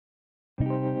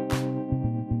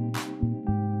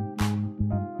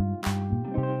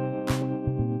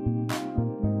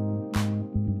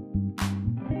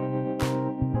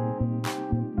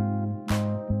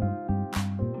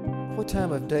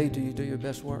time of day do you do your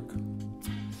best work?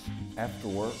 After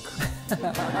work.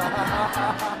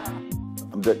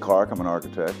 I'm Dick Clark, I'm an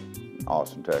architect,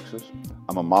 Austin, Texas.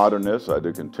 I'm a modernist, I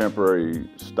do contemporary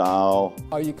style.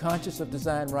 Are you conscious of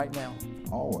design right now?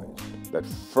 Always. That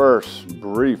first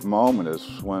brief moment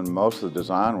is when most of the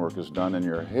design work is done in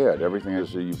your head. Everything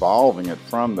is evolving it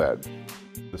from that.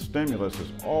 The stimulus is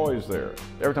always there.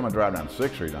 Every time I drive down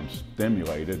 6th Street, I'm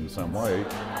stimulated in some way.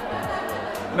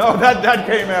 No, that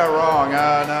came out wrong.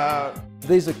 No.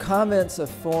 These are comments of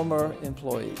former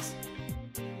employees.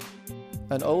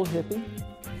 An old hippie,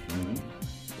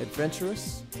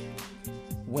 adventurous,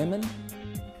 women.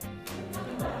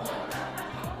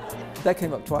 That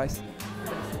came up twice.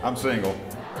 I'm single.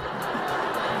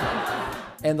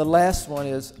 And the last one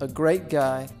is a great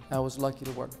guy. I was lucky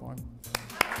to work for him.